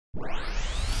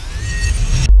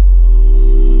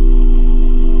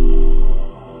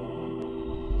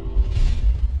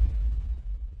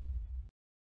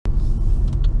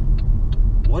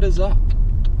is up,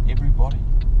 everybody?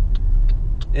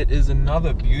 It is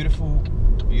another beautiful,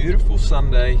 beautiful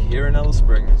Sunday here in Alice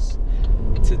Springs.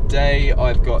 Today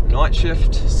I've got night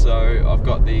shift, so I've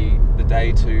got the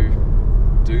day to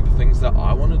do the things that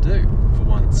I want to do for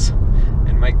once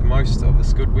and make the most of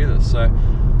this good weather. So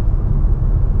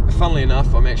funnily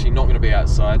enough, I'm actually not going to be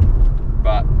outside,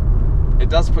 but it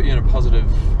does put you in a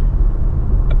positive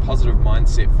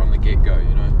mindset from the get-go,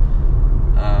 you know.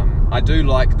 I do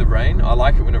like the rain. I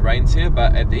like it when it rains here,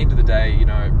 but at the end of the day, you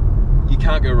know, you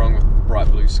can't go wrong with bright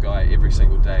blue sky every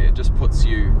single day. It just puts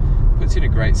you in a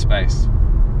great space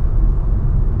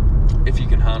if you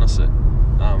can harness it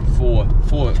for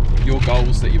your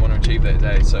goals that you want to achieve that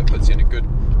day. So it puts you in a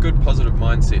good positive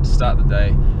mindset to start the day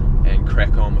and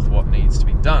crack on with what needs to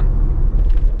be done.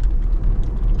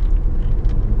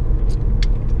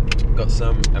 Got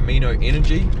some amino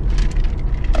energy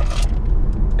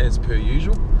as per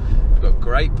usual. Got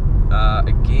grape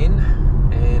again,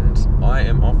 and I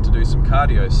am off to do some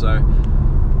cardio. So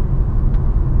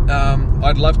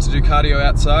I'd love to do cardio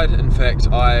outside. In fact,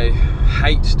 I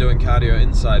hate doing cardio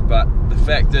inside, but the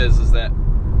fact is that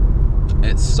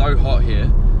it's so hot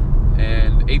here,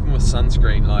 and even with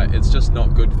sunscreen, like, it's just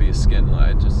not good for your skin.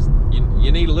 Like,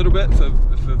 you need a little bit for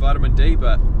vitamin D,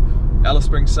 but Alice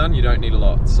Springs sun, you don't need a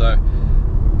lot. So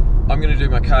I'm going to do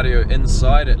my cardio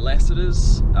inside at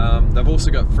Lassiter's. They've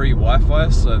also got free Wi-Fi,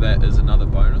 so that is another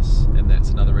bonus, and that's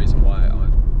another reason why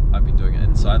I've been doing it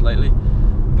inside lately.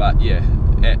 But yeah,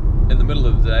 in the middle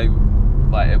of the day,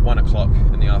 like at 1 o'clock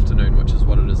in the afternoon, which is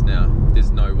what it is now,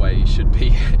 there's no way you should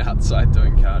be outside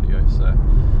doing cardio. So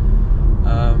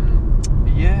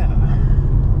yeah,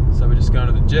 so we're just going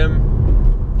to the gym.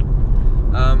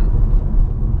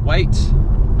 Weight,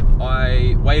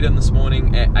 I weighed in this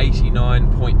morning at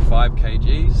 89.5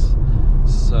 kgs.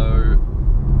 So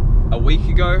a week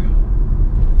ago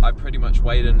I pretty much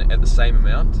weighed in at the same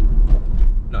amount.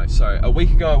 No, sorry, a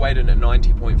week ago I weighed in at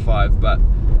 90.5, but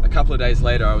a couple of days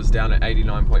later I was down at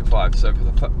 89.5. So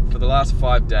for the last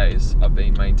 5 days I've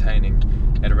been maintaining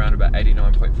at around about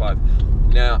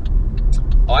 89.5. Now,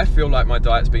 I feel like my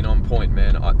diet's been on point,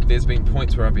 man. There's been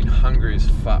points where I've been hungry as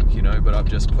fuck, you know, but I've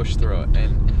just pushed through it.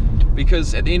 And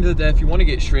because at the end of the day, if you want to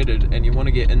get shredded and you want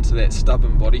to get into that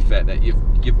stubborn body fat that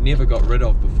you've never got rid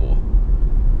of before,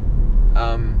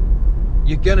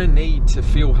 you're gonna need to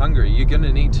feel hungry. You're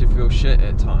gonna need to feel shit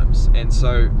at times. And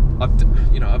so I've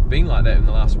been like that in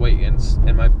the last week, and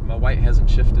my weight hasn't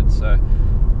shifted. So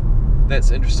that's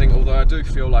interesting. Although I do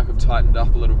feel like I've tightened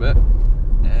up a little bit,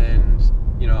 and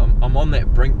you know, I'm on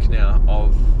that brink now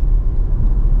of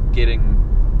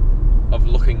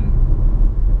looking,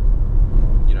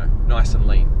 you know, nice and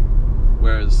lean.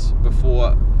 Whereas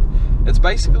before, it's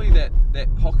basically that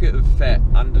pocket of fat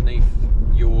underneath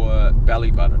your belly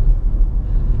button,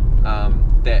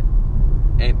 and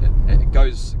it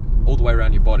goes all the way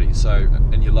around your body, so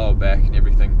in your lower back and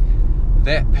everything.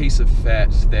 That piece of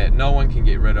fat that no one can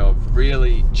get rid of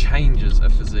really changes a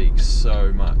physique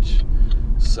so much.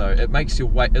 So it makes your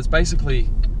weight, it's basically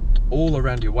all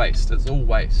around your waist, it's all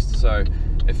waist. So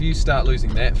if you start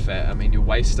losing that fat, I mean, your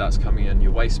waist starts coming in,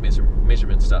 your waist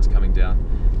measurement starts coming down,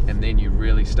 and then you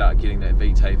really start getting that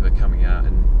V-taper coming out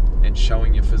and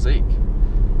showing your physique.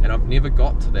 And I've never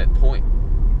got to that point,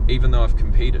 even though I've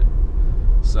competed.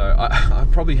 So I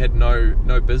probably had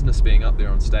no business being up there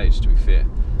on stage, to be fair.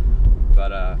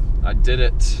 But I did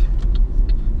it,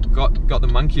 got the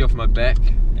monkey off my back,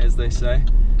 as they say,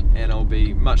 and I'll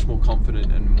be much more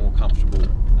confident and more comfortable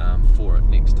for it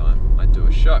next time I do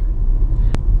a show.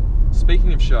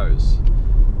 Speaking of shows,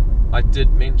 I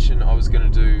did mention I was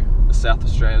going to do a South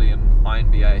Australian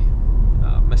INBA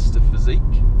Mr. Physique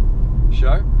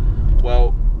show.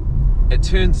 Well, it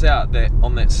turns out that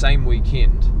on that same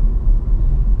weekend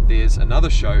there's another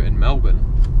show in Melbourne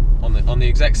on the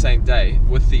exact same day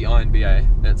with the INBA.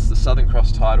 It's the Southern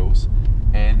Cross Titles,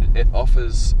 and it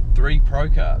offers 3 pro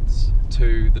cards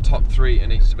to the top 3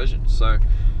 in each division. So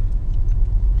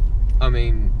I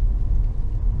mean,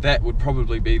 that would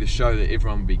probably be the show that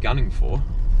everyone would be gunning for.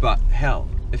 But hell,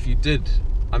 if you did,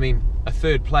 I mean, a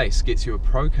 3rd place gets you a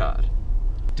pro card.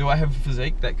 Do I have a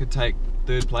physique that could take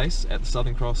 3rd place at the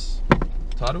Southern Cross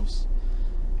Titles?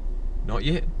 Not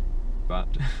yet, but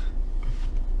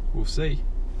we'll see.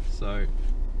 So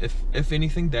if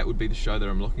anything, that would be the show that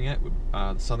I'm looking at,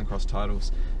 the Southern Cross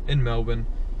Titles in Melbourne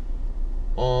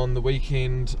on the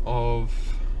weekend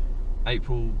of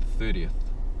April 30th.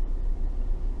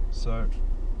 So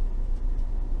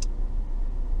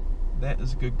that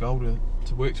is a good goal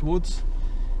to work towards.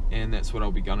 and that's what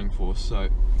I'll be gunning for. So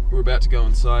we're about to go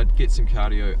inside, get some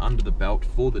cardio under the belt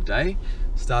for the day.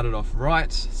 Started off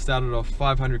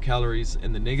 500 calories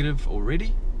in the negative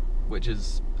already, which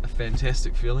is a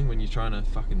fantastic feeling when you're trying to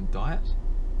fucking diet,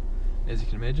 as you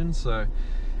can imagine. So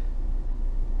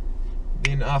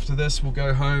then after this we'll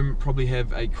go home, probably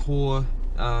have a core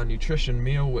nutrition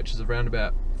meal, which is around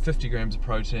about 50 grams of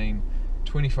protein,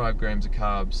 25 grams of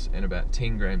carbs, and about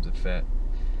 10 grams of fat.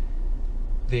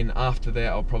 Then after that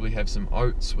I'll probably have some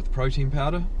oats with protein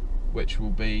powder, which will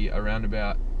be around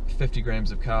about 50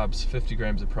 grams of carbs, 50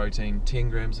 grams of protein, 10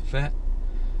 grams of fat.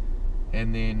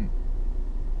 And then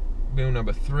meal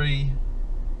number 3,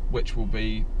 which will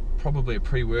be probably a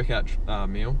pre-workout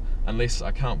meal, unless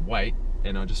I can't wait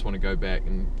and I just want to go back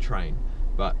and train.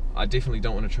 But I definitely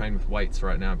don't want to train with weights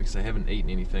right now because I haven't eaten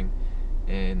anything,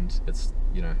 and it's,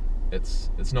 you know,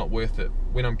 it's not worth it.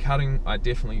 When I'm cutting, I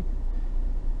definitely,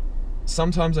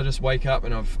 sometimes I just wake up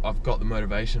and I've got the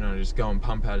motivation and I just go and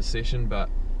pump out a session. But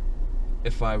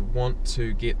if I want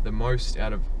to get the most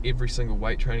out of every single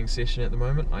weight training session at the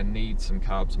moment, I need some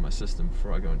carbs in my system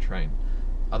before I go and train.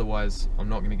 Otherwise I'm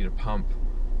not going to get a pump,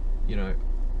 you know,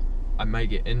 I may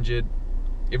get injured.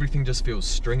 Everything just feels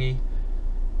stringy,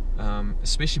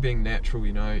 especially being natural,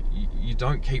 you know, you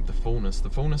don't keep the fullness. The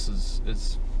fullness is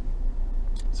it's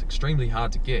extremely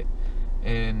hard to get,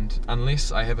 and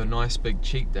unless I have a nice big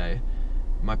cheat day,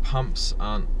 my pumps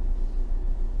aren't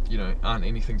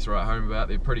anything to write home about.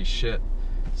 They're pretty shit.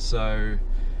 So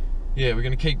yeah, we're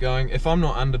gonna keep going. If I'm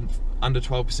not under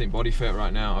 12% body fat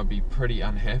right now, I'd be pretty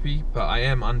unhappy, but I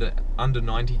am under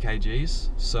 90 kgs,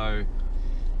 so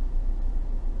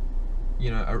you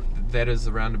know, that is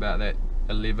around about that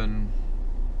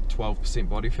 11-12%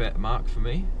 body fat mark for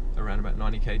me, around about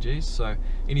 90 kgs. So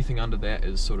anything under that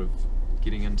is sort of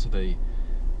getting into the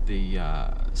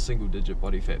single digit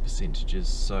body fat percentages.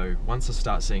 So once I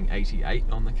start seeing 88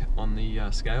 on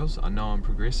the scales, I know I'm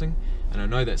progressing, and I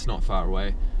know that's not far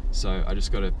away. So I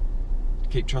just got to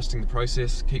keep trusting the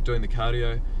process, keep doing the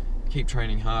cardio, keep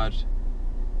training hard,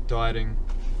 dieting,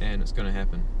 and it's going to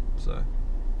happen. So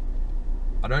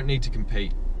I don't need to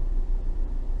compete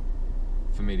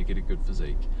for me to get a good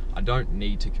physique. I don't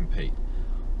need to compete.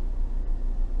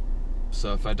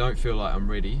 So if I don't feel like I'm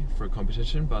ready for a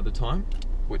competition by the time,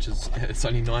 which is, it's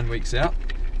only 9 weeks out,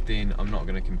 then I'm not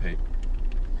going to compete.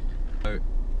 So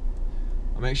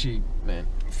I'm actually, man,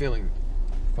 feeling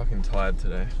fucking tired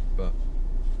today, but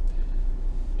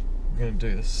I'm going to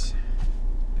do this.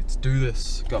 Let's do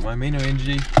this. Got my Amino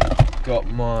Energy, got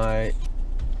my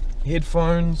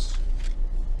headphones,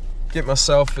 get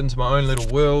myself into my own little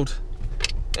world.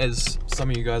 As some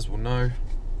of you guys will know,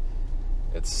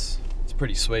 it's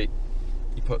pretty sweet.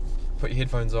 You put your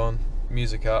headphones on,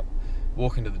 music up,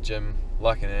 walk into the gym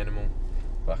like an animal,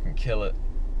 fucking kill it.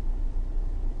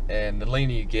 And the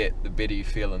leaner you get, the better you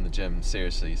feel in the gym,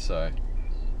 seriously. So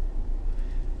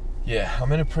yeah,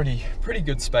 I'm in a pretty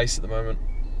good space at the moment,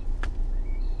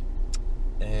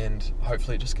 and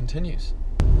hopefully it just continues.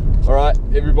 Alright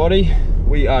everybody,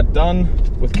 we are done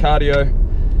with cardio.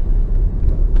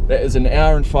 That is 1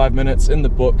 hour and 5 minutes in the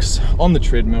books, on the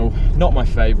treadmill. Not my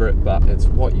favourite, but it's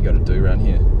what you got to do around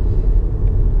here.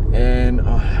 And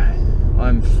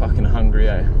I'm fucking hungry,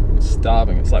 eh? I'm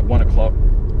starving. It's like 1 o'clock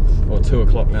or 2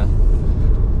 o'clock now.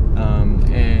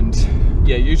 And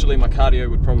yeah, usually my cardio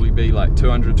would probably be like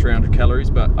 200, 300 calories,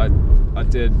 but I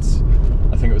did,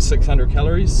 I think it was 600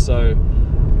 calories. So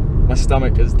my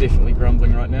stomach is definitely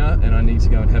grumbling right now, and I need to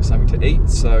go and have something to eat.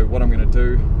 So what I'm going to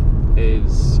do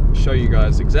is show you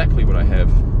guys exactly what I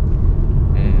have,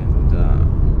 and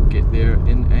we'll get there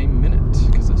in a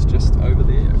minute because it's just over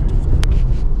there.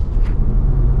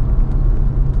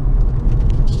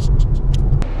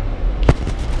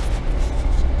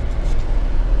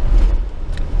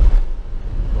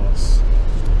 Boss.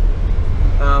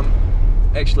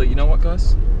 Actually, you know what,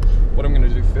 guys? What I'm going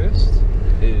to do first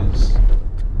is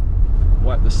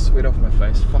wipe the sweat off my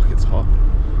face. Fuck, it's hot.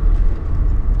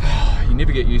 You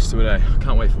never get used to it, eh? I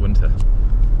can't wait for winter.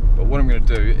 But what I'm going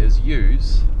to do is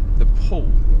use the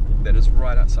pool that is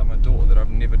right outside my door that I've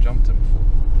never jumped in before,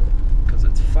 because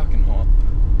it's fucking hot.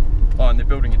 Oh, and they're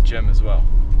building a gym as well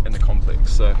in the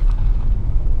complex, so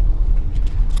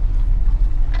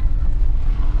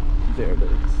there it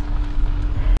is.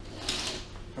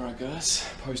 Alright guys,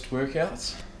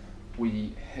 post-workout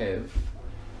we have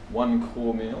one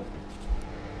core meal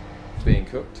being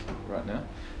cooked right now,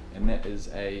 and that is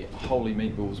a Holy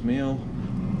Meatballs meal,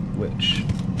 which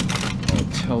I'll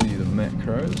tell you the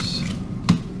macros.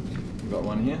 We've got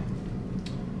one here.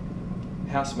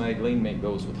 House-made lean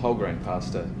meatballs with whole grain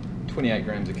pasta, 28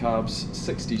 grams of carbs,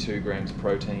 62 grams of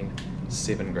protein,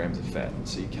 7 grams of fat.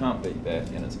 So you can't beat that,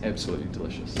 and it's absolutely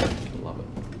delicious. I love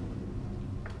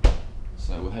it.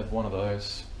 So we'll have one of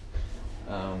those.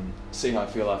 See how I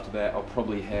feel after that. I'll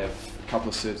probably have a couple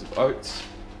of serves of oats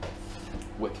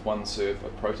with 1 serve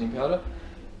of protein powder,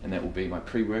 and that will be my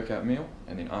pre-workout meal,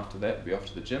 and then after that we'll be off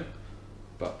to the gym.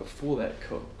 But before that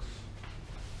cooks,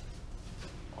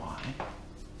 I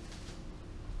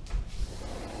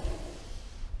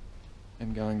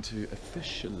am going to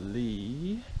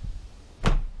officially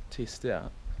test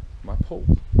out my pull.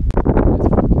 Let's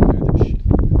fucking do this shit.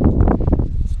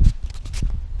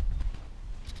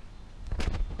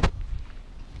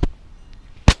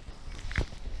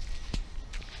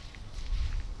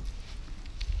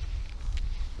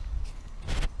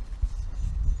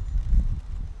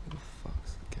 Who the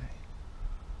fuck's the game?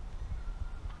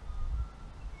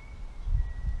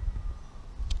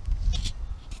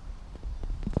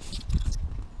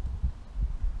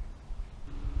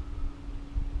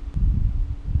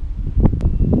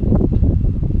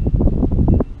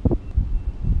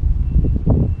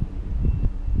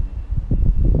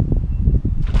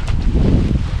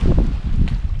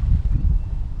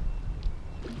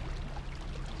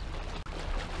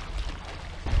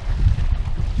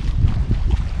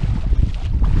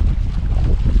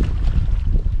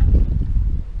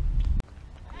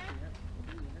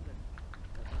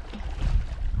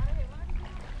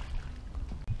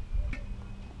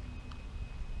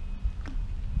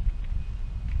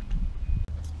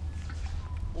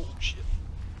 Oh shit.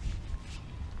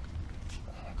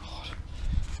 Oh god.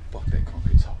 Fuck, that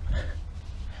concrete's hot.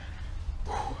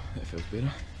 Whew, that feels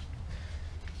better.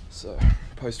 So,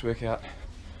 post-workout,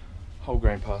 whole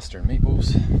grain pasta and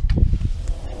meatballs.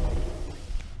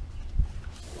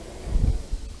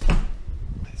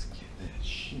 Let's get that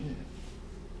shit.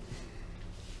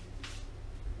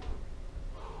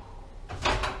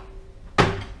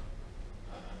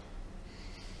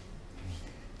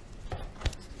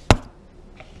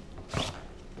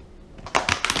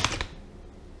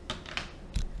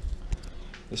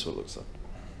 This is what it looks like.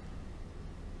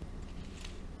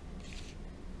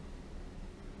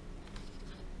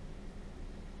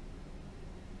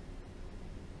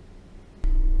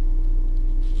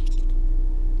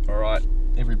 Alright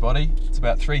everybody, it's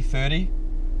about 3:30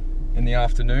 in the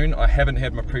afternoon. I haven't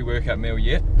had my pre-workout meal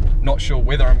yet. Not sure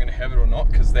whether I'm going to have it or not,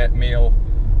 because that meal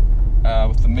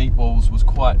with the meatballs was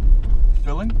quite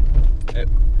filling,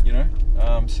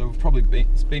 so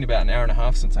it's been about an hour and a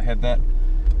half since I had that.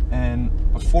 And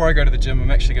before I go to the gym,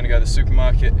 I'm actually going to go to the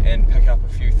supermarket and pick up a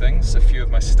few things, a few of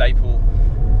my staple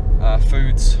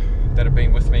foods that have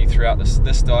been with me throughout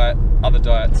this diet, other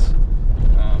diets,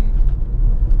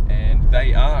 and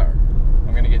they are,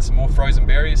 I'm going to get some more frozen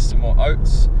berries, some more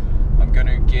oats, I'm going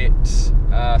to get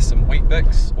some Weet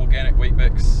Bix, organic Weet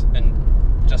Bix, and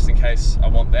just in case I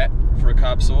want that for a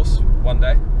carb source one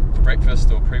day, for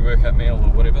breakfast or pre-workout meal or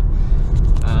whatever.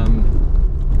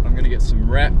 I'm going to get some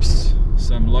wraps,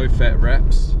 some low-fat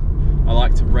wraps. I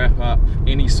like to wrap up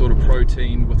any sort of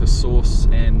protein with a sauce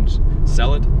and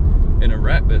salad in a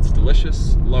wrap. It's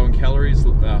delicious, low in calories,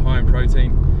 high in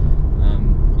protein.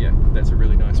 Yeah, that's a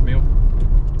really nice meal.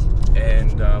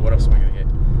 And what else am I going to get?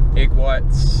 Egg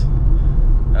whites,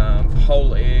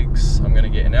 whole eggs. I'm going to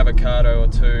get an avocado or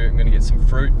 2. I'm going to get some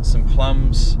fruit, some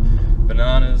plums,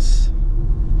 bananas.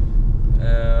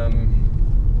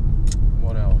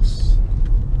 What else?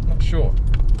 Not sure.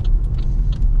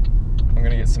 I'm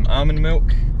going to get some almond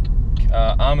milk,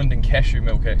 almond and cashew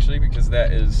milk actually, because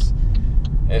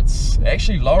it's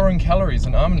actually lower in calories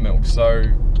than almond milk, so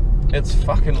it's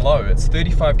fucking low. It's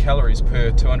 35 calories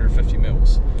per 250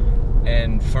 mils,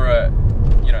 and for a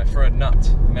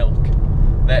nut milk,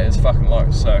 that is fucking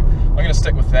low. So I'm going to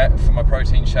stick with that for my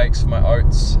protein shakes, for my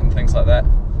oats and things like that.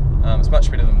 It's much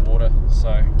better than water,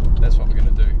 so that's what we're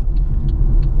going to do.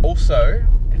 Also,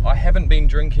 I haven't been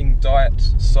drinking diet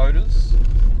sodas,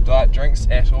 diet drinks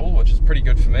at all, which is pretty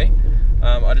good for me.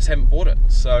 I just haven't bought it,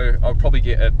 so I'll probably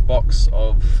get a box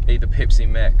of either Pepsi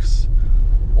Max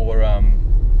or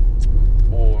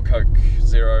Coke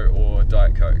Zero or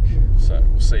Diet Coke. So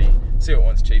we'll see what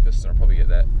one's cheapest, and I'll probably get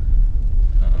that.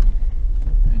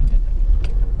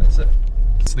 That's it.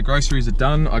 So the groceries are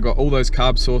done. I got all those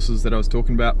carb sources that I was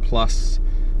talking about, plus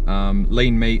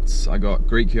lean meats. I got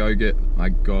Greek yogurt, I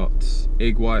got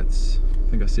egg whites,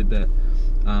 I think I said that,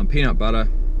 peanut butter,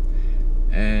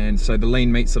 and so the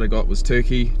lean meats that I got was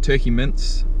turkey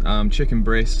mince, chicken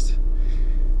breast,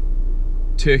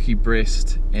 turkey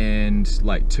breast, and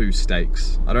like 2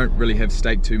 steaks. I don't really have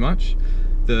steak too much.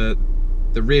 The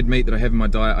red meat that I have in my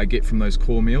diet I get from those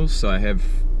core meals, so I have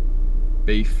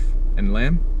beef and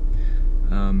lamb.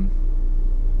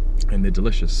 and they're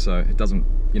delicious. So it doesn't,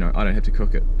 you know, I don't have to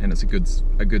cook it, and it's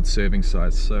a good serving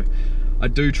size. So I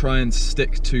do try and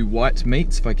stick to white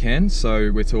meats if I can.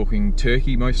 So we're talking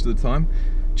turkey most of the time.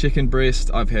 Chicken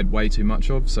breast I've had way too much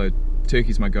of, so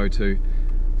turkey's my go-to,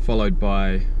 followed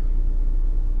by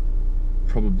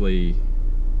probably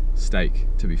steak,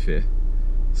 to be fair.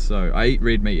 So I eat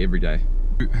red meat every day.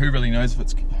 Who really knows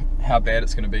if how bad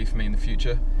it's going to be for me in the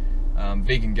future?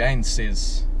 Vegan Gains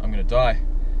says I'm going to die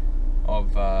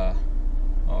of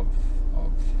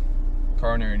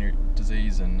coronary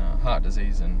disease and heart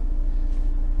disease. And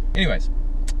anyways,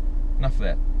 enough of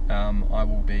that. I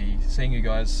will be seeing you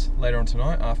guys later on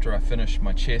tonight after I finish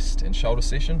my chest and shoulder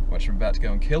session, which I'm about to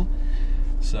go and kill.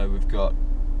 So we've got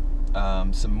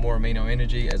some more amino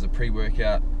energy as a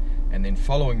pre-workout, and then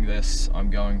following this I'm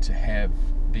going to have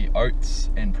the oats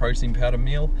and protein powder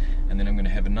meal, and then I'm going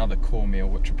to have another core meal,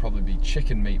 which will probably be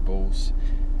chicken meatballs,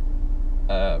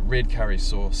 red curry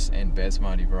sauce and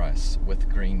basmati rice with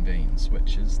green beans,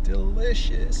 which is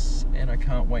delicious, and I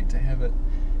can't wait to have it.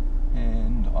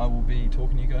 And I will be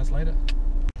talking to you guys later.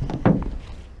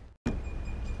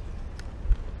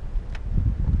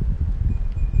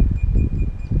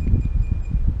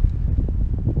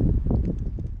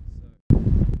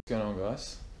 What's going on,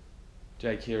 guys?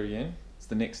 Jake here again. It's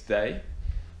the next day.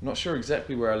 I'm not sure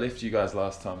exactly where I left you guys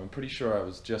last time. I'm pretty sure I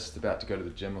was just about to go to the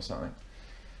gym or something,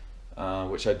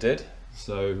 which I did.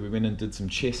 So we went and did some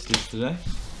chest yesterday.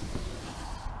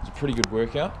 It was a pretty good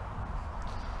workout.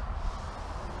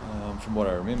 From what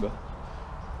I remember,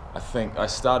 I think I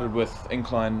started with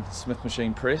incline Smith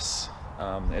machine press.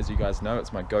 As you guys know,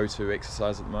 it's my go-to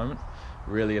exercise at the moment.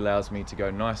 Really allows me to go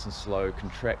nice and slow,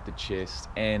 contract the chest,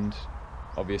 and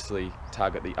obviously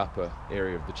target the upper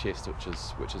area of the chest, which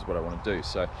is what I want to do.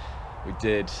 So we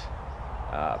did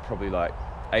probably like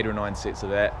 8 or 9 sets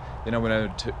of that. Then I went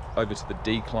over to the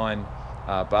decline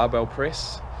barbell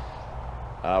press,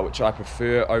 which I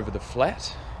prefer over the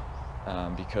flat.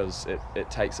 Because it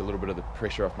takes a little bit of the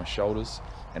pressure off my shoulders,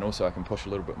 and also I can push a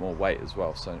little bit more weight as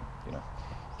well, so you know,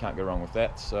 can't go wrong with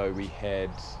that. So we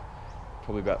had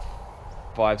probably about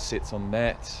 5 sets on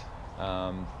that,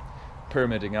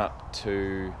 pyramiding up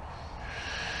to,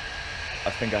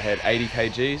 I think I had 80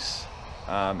 kgs,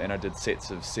 and I did sets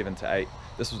of 7 to 8.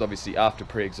 This was obviously after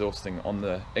pre-exhausting on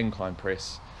the incline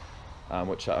press,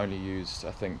 which I only used,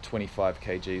 I think, 25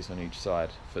 kgs on each side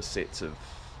for sets of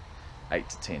 8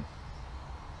 to 10.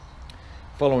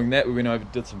 Following that, we went over,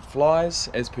 did some flies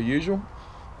as per usual,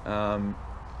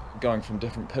 going from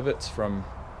different pivots, from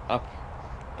up,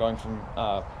 going from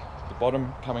the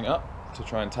bottom coming up to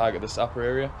try and target this upper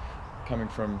area, coming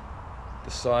from the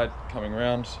side coming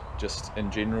around, just in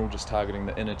general just targeting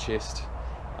the inner chest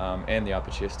and the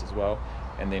upper chest as well,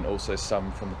 and then also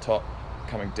some from the top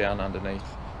coming down underneath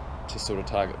to sort of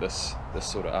target this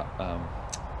sort of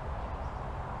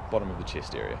bottom of the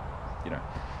chest area.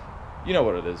 You know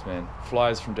what it is, man.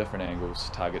 Flies from different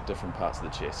angles target different parts of the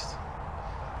chest.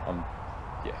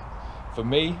 Yeah. For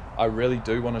me, I really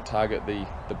do want to target the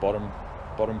bottom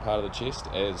part of the chest.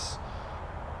 As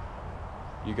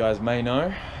you guys may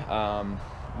know,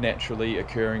 naturally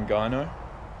occurring gyno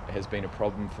has been a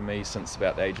problem for me since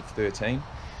about the age of 13.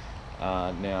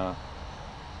 Now,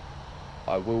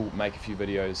 I will make a few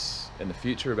videos in the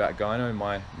future about gyno,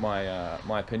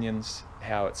 my opinions,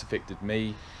 how it's affected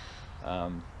me.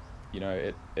 You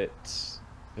know, it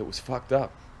was fucked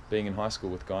up being in high school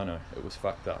with gyno. It was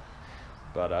fucked up.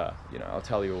 But you know, I'll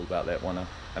tell you all about that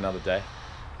another day.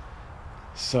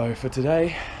 So for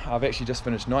today, I've actually just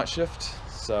finished night shift.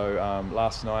 So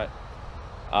last night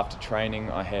after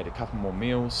training, I had a couple more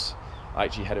meals. I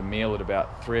actually had a meal at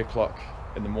about 3 o'clock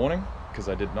in the morning because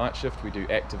I did night shift. We do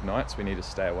active nights. We need to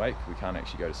stay awake. We can't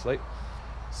actually go to sleep.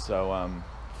 So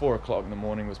 4 o'clock in the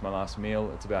morning was my last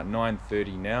meal. It's about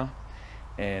 9:30 now,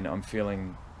 and I'm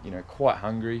feeling, you know, quite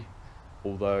hungry,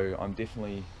 although I'm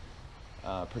definitely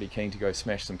pretty keen to go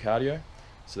smash some cardio.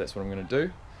 So that's what I'm going to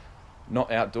do.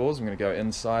 Not outdoors, I'm going to go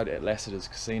inside at Lassiter's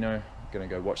Casino. I'm going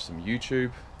to go watch some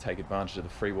YouTube, take advantage of the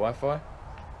free Wi-Fi.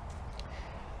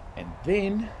 And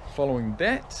then, following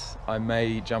that, I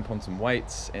may jump on some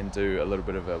weights and do a little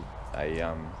bit of a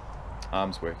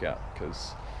arms workout,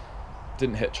 because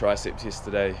didn't hit triceps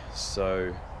yesterday,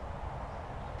 so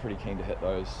pretty keen to hit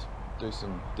those. Do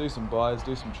some buys,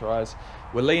 do some tries.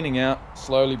 We're leaning out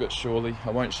slowly but surely. I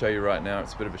won't show you right now,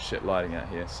 it's a bit of a shit lighting out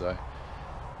here, so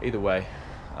either way,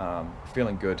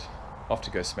 feeling good. Off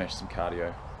to go smash some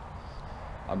cardio.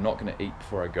 I'm not going to eat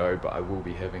before I go, but I will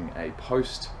be having a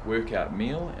post-workout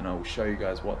meal, and I will show you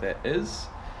guys what that is.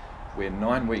 We're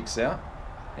 9 weeks out,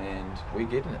 and we're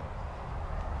getting it.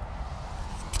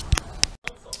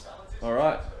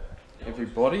 Alright,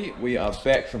 Everybody, we are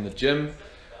back from the gym.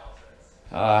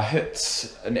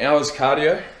 Hit an hour's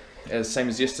cardio, same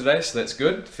as yesterday, so that's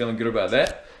good. Feeling good about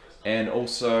that. And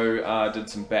also did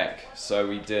some back. So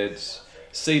we did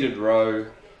seated row,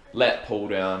 lat pull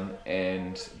down,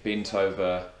 and bent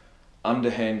over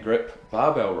underhand grip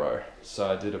barbell row.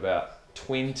 So I did about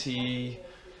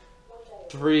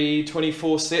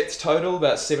 24 sets total,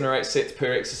 about 7 or 8 sets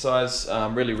per exercise.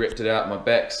 Really ripped it out. My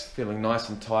back's feeling nice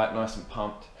and tight, nice and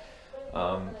pumped.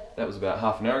 That was about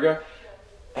half an hour ago.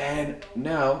 And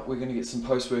now we're going to get some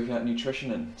post-workout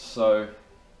nutrition in. So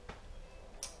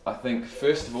I think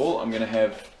first of all, I'm going to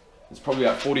have, there's probably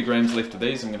about 40 grams left of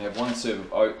these. I'm going to have 1 serve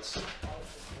of oats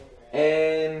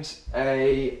and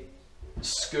a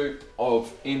scoop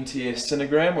of NTS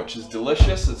Cinegram, which is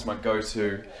delicious. It's my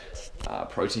go-to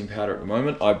protein powder at the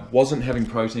moment. I wasn't having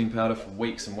protein powder for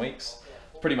weeks and weeks,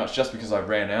 pretty much just because I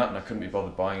ran out and I couldn't be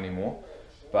bothered buying anymore.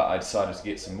 But I decided to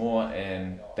get some more,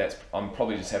 and I'm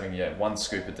probably just having 1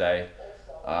 scoop a day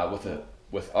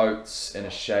with oats in a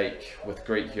shake with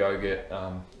Greek yogurt,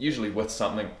 usually with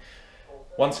something.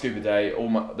 1 scoop a day.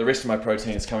 The rest of my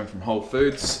protein is coming from Whole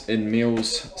Foods in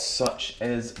meals such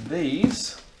as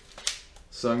these.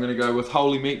 So I'm going to go with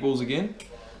holy meatballs again,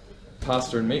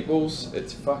 pasta and meatballs.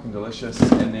 It's fucking delicious.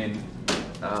 And then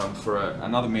for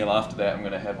another meal after that, I'm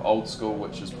going to have old school,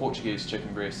 which is Portuguese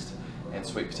chicken breast and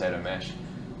sweet potato mash.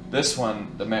 This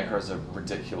one, the macros are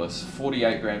ridiculous.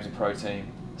 48 grams of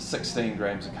protein, 16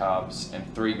 grams of carbs,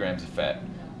 and 3 grams of fat.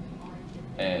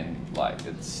 And like,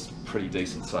 it's pretty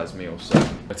decent sized meal. So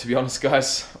to be honest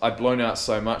guys, I've blown out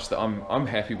so much that I'm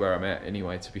happy where I'm at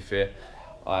anyway, to be fair.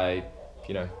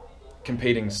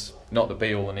 Competing's not the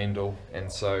be all and end all,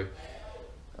 and so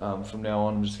from now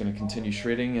on I'm just going to continue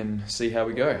shredding and see how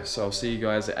we go. So I'll see you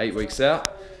guys at 8 weeks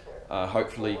out,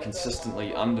 hopefully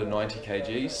consistently under 90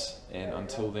 kgs, and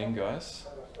until then guys,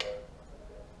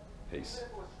 peace.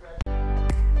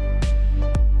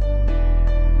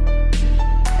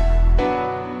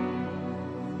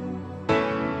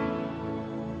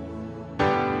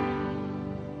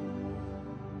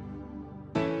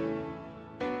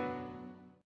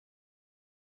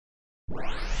 You